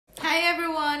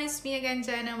it's me again,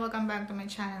 Jen, and welcome back to my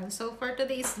channel. So for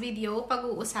today's video,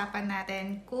 pag-uusapan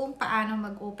natin kung paano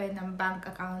mag-open ng bank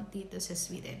account dito sa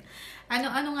Sweden.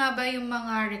 Ano-ano nga ba yung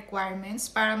mga requirements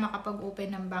para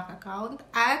makapag-open ng bank account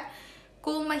at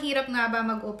kung mahirap nga ba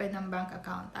mag-open ng bank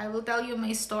account. I will tell you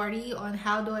my story on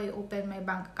how do I open my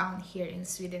bank account here in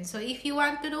Sweden. So if you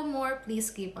want to know more,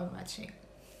 please keep on watching.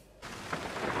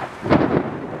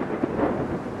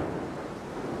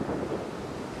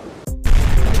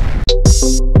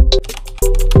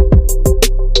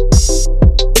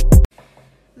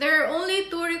 There are only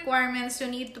two requirements you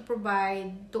need to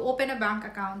provide to open a bank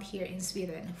account here in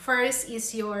Sweden. First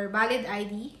is your valid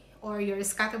ID or your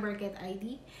Skatteverket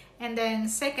ID. And then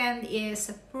second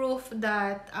is proof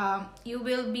that you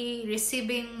will be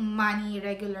receiving money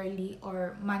regularly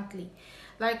or monthly.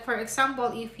 Like for example,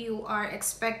 if you are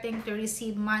expecting to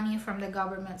receive money from the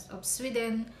government of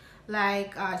Sweden,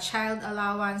 like child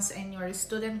allowance and your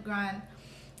student grant.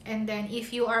 And then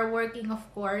if you are working, of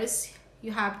course, you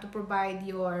have to provide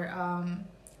your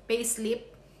payslip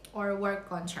or work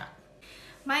contract.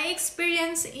 My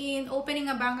experience in opening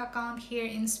a bank account here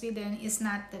in Sweden is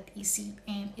not that easy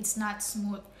and it's not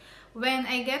smooth. When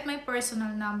I get my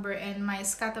personal number and my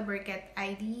Skatteverket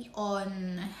ID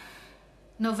on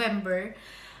November,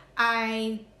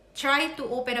 I tried to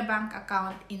open a bank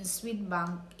account in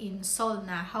Swedbank in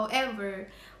Solna. However,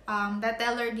 the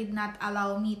teller did not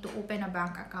allow me to open a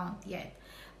bank account yet.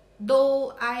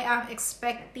 Though I am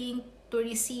expecting to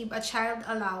receive a child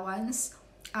allowance,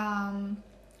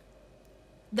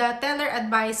 the teller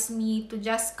advised me to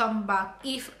just come back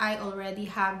if I already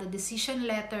have the decision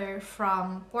letter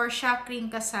from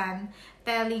forsäkringkassan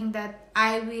telling that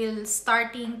I will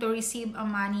starting to receive a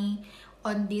money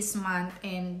on this month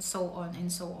and so on and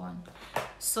so on.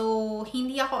 So,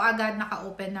 hindi ako agad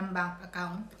naka-open ng bank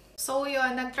account. So,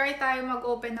 yun, nag-try tayo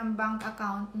mag-open ng bank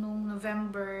account noong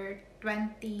November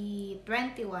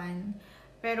 2021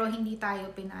 pero hindi tayo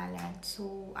pinalad.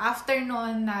 So, after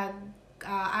nun,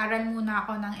 aral muna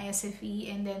ako ng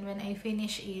SFE and then when I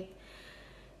finish it,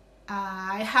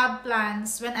 I have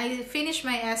plans. When I finish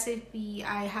my SFE,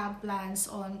 I have plans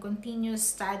on continuous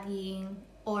studying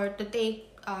or to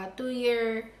take a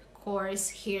 2-year course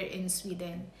here in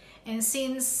Sweden. And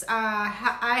since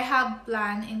I have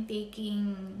plan in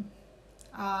taking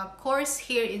a course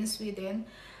here in Sweden,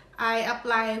 I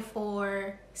apply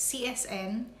for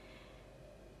CSN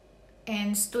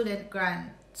and student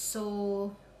grant.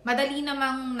 So, madali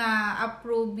namang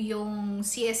na-approve yung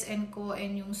CSN ko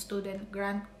and yung student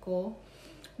grant ko.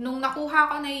 Nung nakuha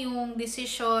ko na yung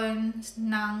decision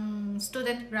ng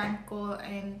student grant ko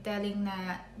and telling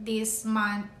na this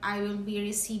month I will be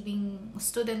receiving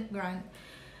student grant,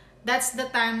 that's the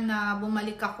time na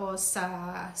bumalik ako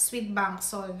sa Swedbank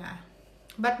Solna.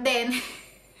 But then,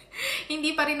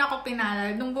 hindi pa rin ako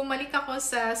pinalad. Nung bumalik ako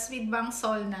sa Swedbank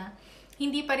Solna,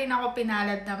 hindi pa rin ako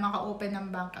pinalad na maka-open ng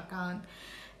bank account.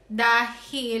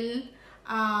 Dahil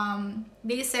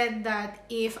they said that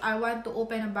if I want to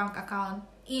open a bank account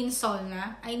in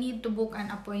Solna, I need to book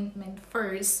an appointment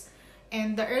first.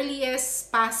 And the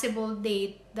earliest possible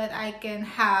date that I can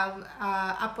have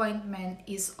appointment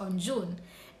is on June.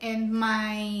 And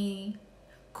my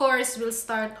course will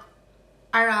start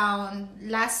around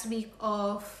last week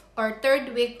of or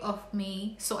third week of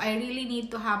May. So I really need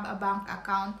to have a bank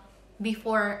account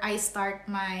before I start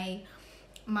my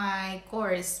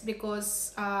course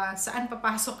because saan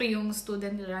papasok yung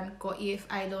student grant ko if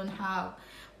I don't have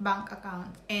bank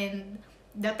account. And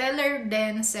the teller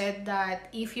then said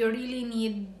that if you really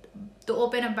need to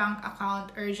open a bank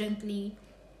account urgently,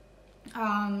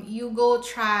 you go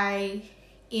try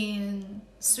in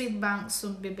Swedbank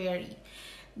Sundbyberg.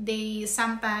 They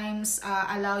sometimes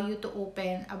allow you to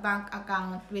open a bank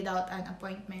account without an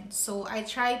appointment. So I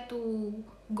tried to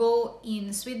go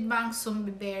in Swedbank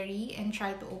Sundbyberg and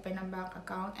try to open a bank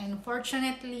account. And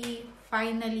fortunately,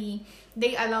 finally,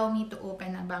 they allow me to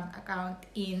open a bank account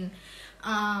in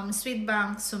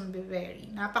Swedbank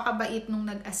Sundbyberg. Napakabait nung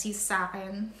nag-assist sa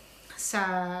akin sa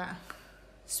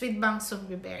Swedbank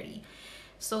Sundbyberg.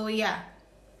 So yeah.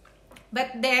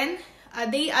 But then,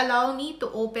 they allow me to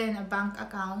open a bank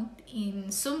account in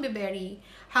Sundbyberg.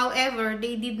 However,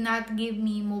 they did not give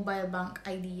me mobile bank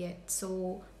ID yet.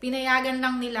 So, pinayagan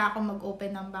lang nila ako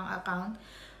mag-open ng bank account.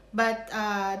 But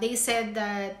they said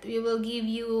that we will give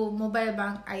you mobile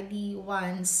bank ID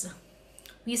once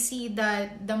we see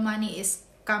that the money is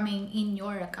coming in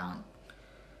your account.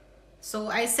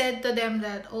 So, I said to them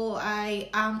that, oh,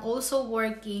 I am also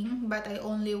working, but I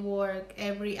only work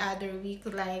every other week.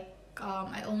 Like,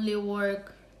 I only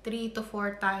work 3 to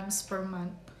 4 times per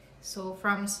month. So,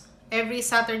 from every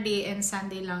Saturday and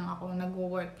Sunday lang ako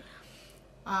nag-work.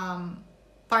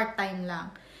 part-time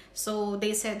lang. So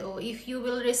they said, oh, if you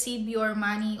will receive your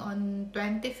money on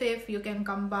 25th, you can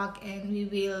come back and we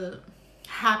will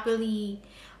happily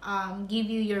give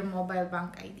you your mobile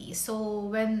bank ID. So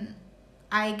when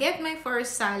I get my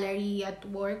first salary at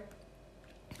work,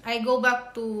 I go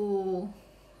back to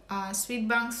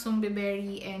Swedbank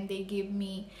Sumbiberry and they give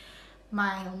me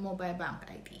my mobile bank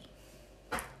ID.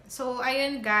 So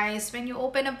ayun guys, when you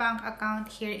open a bank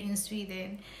account here in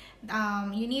Sweden,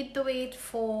 you need to wait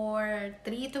for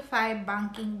 3 to 5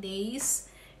 banking days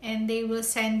and they will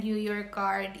send you your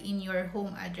card in your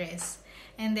home address.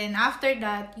 And then after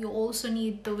that, you also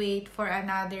need to wait for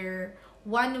another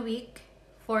 1 week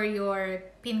for your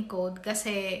PIN code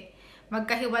kasi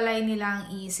magkahiwalay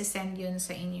nilang i-send yun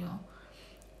sa inyo.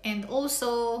 And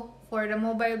also, for the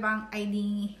mobile bank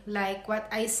ID, like what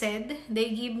I said,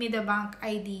 they give me the bank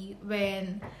ID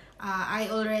when I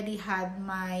already had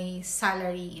my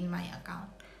salary in my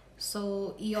account.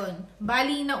 So, iyon.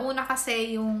 Bali, nauna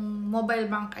kasi yung mobile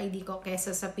bank ID ko kesa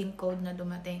sa PIN code na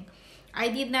dumating. I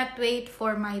did not wait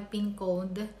for my PIN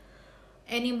code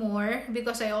anymore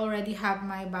because I already have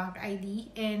my bank ID.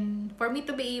 And for me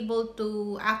to be able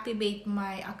to activate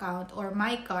my account or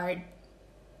my card,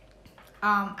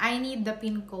 I need the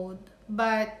PIN code.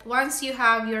 But once you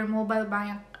have your mobile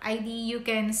bank ID, you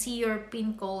can see your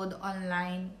PIN code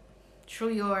online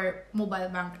through your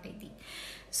mobile bank ID.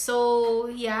 So,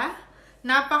 yeah,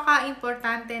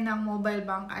 napaka-importante ng mobile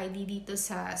bank ID dito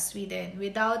sa Sweden.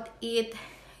 Without it,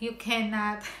 you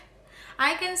cannot,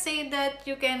 I can say that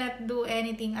you cannot do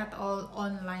anything at all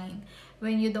online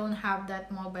when you don't have that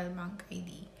mobile bank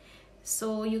ID.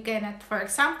 So, you cannot, for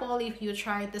example, if you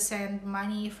try to send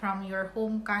money from your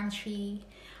home country,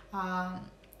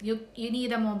 you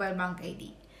need a mobile bank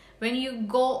ID. When you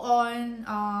go on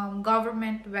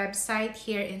government website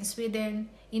here in Sweden,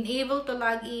 unable to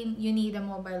log in, you need a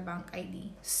mobile bank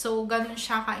ID. So, ganun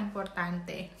siya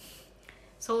ka-importante.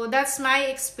 So, that's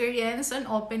my experience on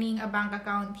opening a bank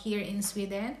account here in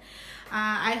Sweden.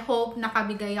 I hope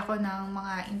nakabigay ako ng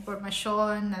mga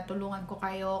impormasyon na tulungan ko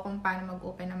kayo kung paano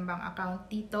mag-open ng bank account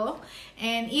dito.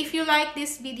 And if you like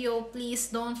this video,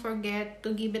 please don't forget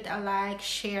to give it a like,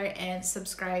 share, and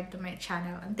subscribe to my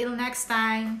channel. Until next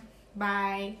time,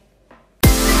 bye!